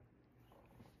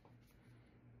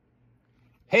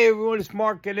Hey everyone, it's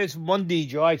Mark, and it's Monday,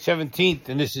 July 17th,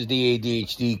 and this is the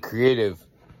ADHD Creative.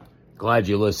 Glad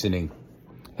you're listening.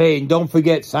 Hey, and don't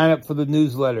forget, sign up for the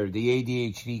newsletter, the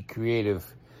ADHD Creative.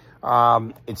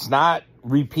 It's not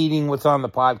repeating what's on the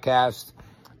podcast,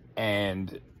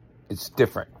 and it's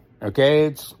different, okay?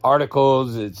 It's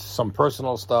articles, it's some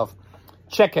personal stuff.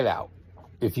 Check it out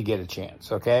if you get a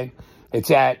chance, okay?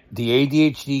 It's at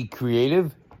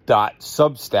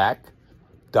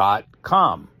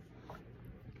theadhdcreative.substack.com.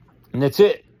 And that's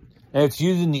it. And it's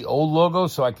using the old logo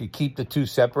so I could keep the two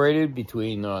separated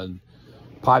between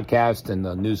podcast and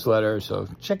the newsletter. So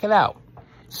check it out.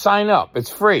 Sign up. It's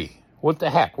free. What the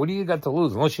heck? What do you got to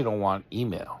lose? Unless you don't want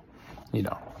email. And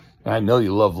I know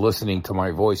you love listening to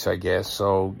my voice, I guess.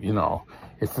 So,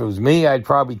 if it was me, I'd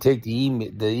probably take the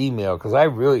email because I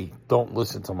really don't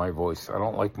listen to my voice. I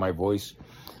don't like my voice.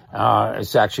 I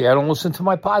don't listen to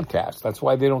my podcast. That's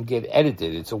why they don't get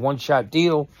edited. It's a one-shot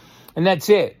deal, and that's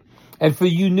it. And for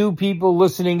you new people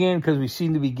listening in, because we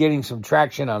seem to be getting some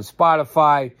traction on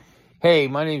Spotify, hey,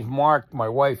 my name's Mark. My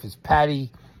wife is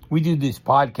Patty. We do this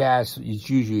podcast. It's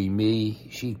usually me.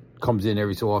 She comes in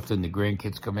every so often. The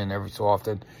grandkids come in every so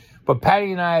often. But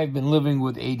Patty and I have been living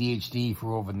with ADHD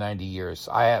for over 90 years.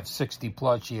 I have 60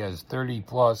 plus. She has 30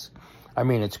 plus. I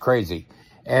mean, it's crazy.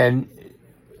 And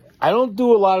I don't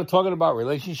do a lot of talking about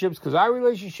relationships because our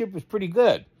relationship is pretty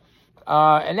good.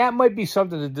 And that might be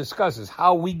something to discuss, is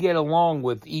how we get along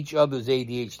with each other's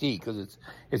ADHD, because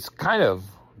it's kind of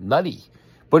nutty,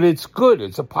 but it's good.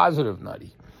 It's a positive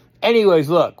nutty. Anyways,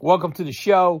 look, welcome to the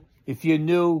show. If you're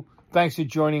new, thanks for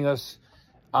joining us.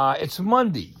 It's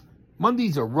Monday.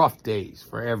 Mondays are rough days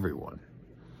for everyone.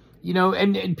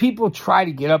 And people try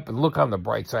to get up and look on the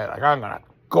bright side, like, I'm going to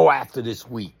go after this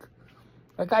week.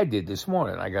 Like I did this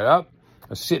morning. I got up. I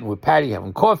was sitting with Patty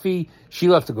having coffee. She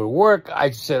left to go to work.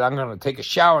 I said, I'm going to take a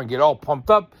shower and get all pumped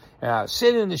up. And I was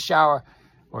sitting in the shower,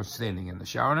 or standing in the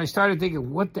shower, and I started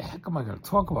thinking, what the heck am I going to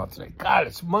talk about today? God,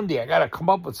 it's Monday. I got to come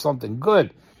up with something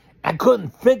good. I couldn't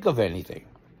think of anything.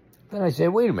 Then I said,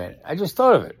 wait a minute. I just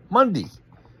thought of it. Monday.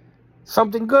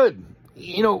 Something good.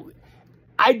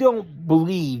 I don't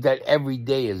believe that every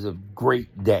day is a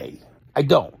great day. I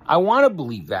don't. I want to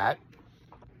believe that.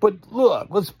 But look,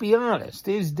 let's be honest.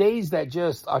 There's days that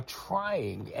just are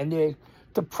trying, and they're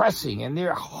depressing, and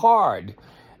they're hard,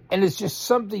 and it's just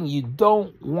something you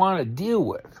don't want to deal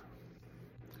with.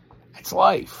 That's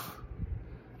life.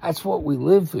 That's what we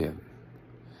live in.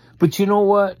 But you know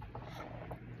what?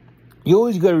 You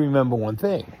always got to remember one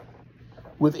thing.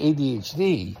 With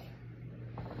ADHD,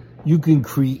 you can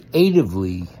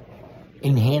creatively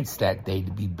enhance that day to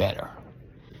be better.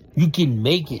 You can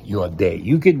make it your day.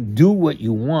 You can do what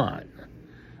you want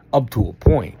up to a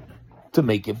point to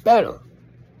make it better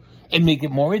and make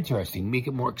it more interesting, make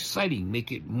it more exciting,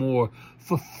 make it more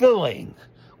fulfilling,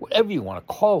 whatever you want to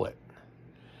call it.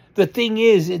 The thing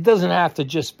is, it doesn't have to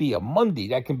just be a Monday.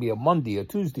 That can be a Monday, a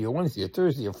Tuesday, a Wednesday, a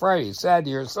Thursday, a Friday, a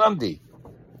Saturday, or a Sunday.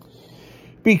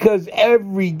 Because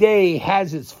every day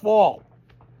has its fault.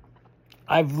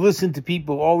 I've listened to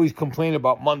people always complain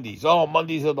about Mondays. Oh,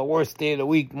 Mondays are the worst day of the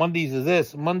week. Mondays are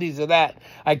this, Mondays are that.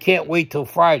 I can't wait till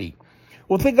Friday.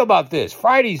 Well, think about this.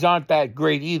 Fridays aren't that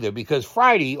great either, because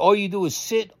Friday, all you do is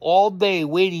sit all day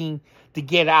waiting to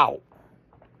get out.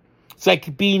 It's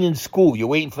like being in school. You're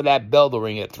waiting for that bell to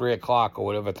ring at 3 o'clock or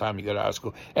whatever time you get out of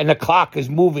school. And the clock is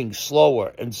moving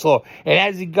slower and slower. And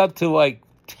as it got to like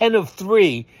 10 of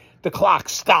 3, the clock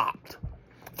stopped.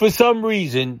 For some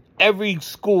reason, every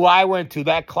school I went to,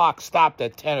 that clock stopped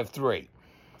at 10 of 3.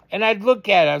 And I'd look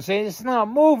at it and say, it's not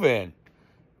moving.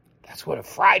 That's what a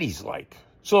Friday's like.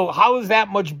 So how is that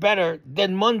much better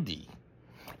than Monday?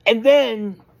 And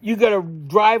then you got to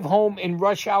drive home in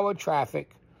rush hour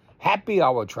traffic, happy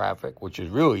hour traffic, which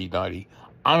is really nutty,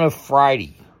 on a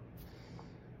Friday.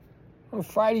 Well,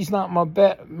 Friday's not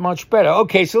much better.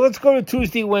 Okay, so let's go to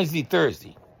Tuesday, Wednesday,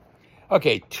 Thursday.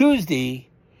 Okay, Tuesday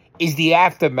is the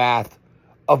aftermath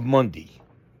of Monday,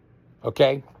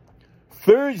 okay?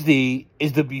 Thursday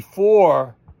is the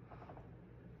before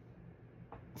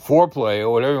foreplay,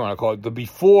 or whatever you want to call it, the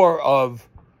before of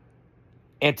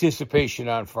anticipation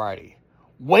on Friday.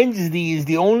 Wednesday is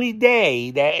the only day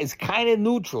that is kind of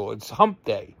neutral. It's hump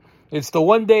day. It's the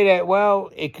one day that, well,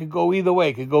 it could go either way.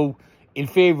 It could go in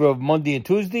favor of Monday and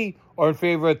Tuesday, or in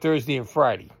favor of Thursday and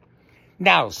Friday.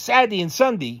 Now, Saturday and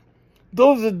Sunday,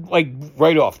 those are like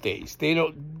write-off days. They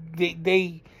don't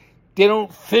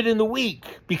fit in the week,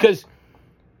 because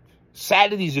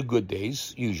Saturdays are good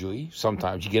days, usually.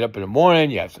 Sometimes you get up in the morning,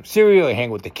 you have some cereal, you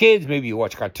hang with the kids, maybe you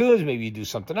watch cartoons, maybe you do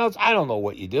something else. I don't know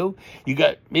what you do.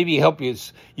 Maybe you help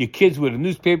your kids with a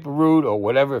newspaper route or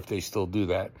whatever, if they still do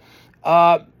that.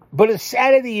 But a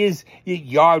Saturday is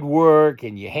yard work,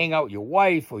 and you hang out with your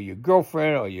wife or your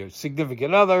girlfriend or your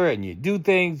significant other, and you do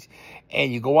things,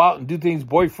 and you go out and do things,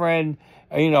 boyfriend,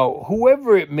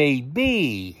 whoever it may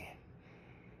be,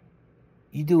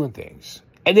 you're doing things.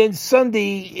 And then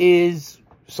Sunday is,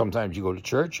 sometimes you go to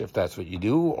church if that's what you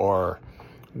do, or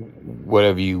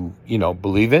whatever you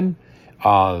believe in,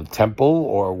 temple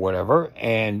or whatever,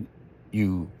 and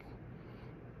you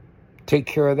take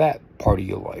care of that part of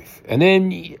your life. And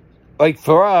then, like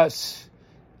for us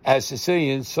as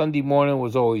Sicilians, Sunday morning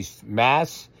was always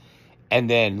mass and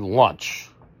then lunch.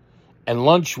 And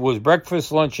lunch was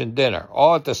breakfast, lunch, and dinner,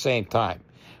 all at the same time.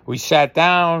 We sat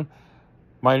down.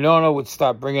 My nonna would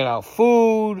start bringing out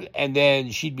food, and then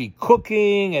she'd be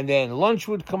cooking, and then lunch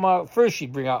would come out. First,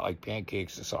 she'd bring out like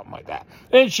pancakes or something like that.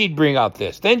 Then she'd bring out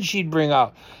this. Then she'd bring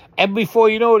out, and before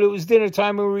you know it, it was dinner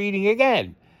time and we were eating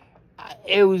again.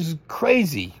 It was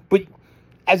crazy. But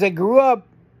as I grew up,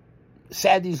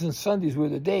 Saturdays and Sundays were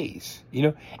the days,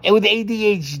 And with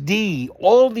ADHD,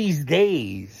 all these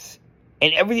days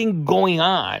and everything going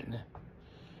on,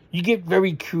 you get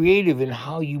very creative in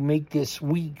how you make this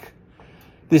week,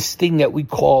 this thing that we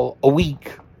call a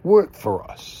week, work for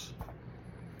us.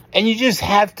 And you just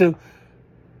have to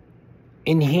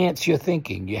enhance your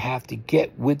thinking. You have to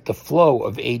get with the flow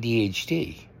of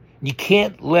ADHD. You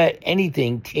can't let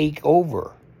anything take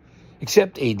over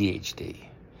except ADHD.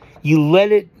 You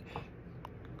let it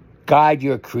guide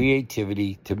your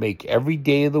creativity to make every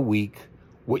day of the week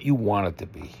what you want it to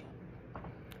be.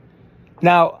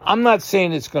 Now, I'm not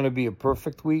saying it's going to be a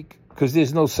perfect week, because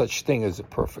there's no such thing as a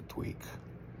perfect week.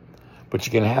 But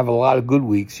you can have a lot of good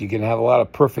weeks. You can have a lot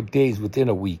of perfect days within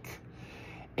a week.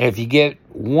 And if you get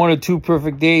 1 or 2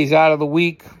 perfect days out of the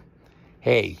week,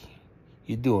 hey,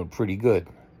 you're doing pretty good.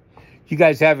 You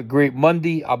guys have a great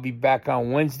Monday. I'll be back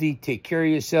on Wednesday. Take care of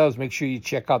yourselves. Make sure you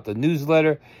check out the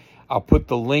newsletter. I'll put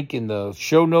the link in the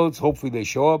show notes. Hopefully they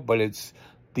show up. But it's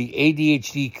the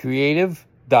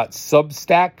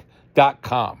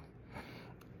ADHDcreative.substack.com.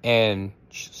 And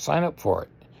sign up for it.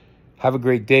 Have a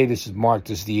great day. This is Mark.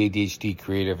 This is the ADHD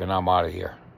Creative, and I'm out of here.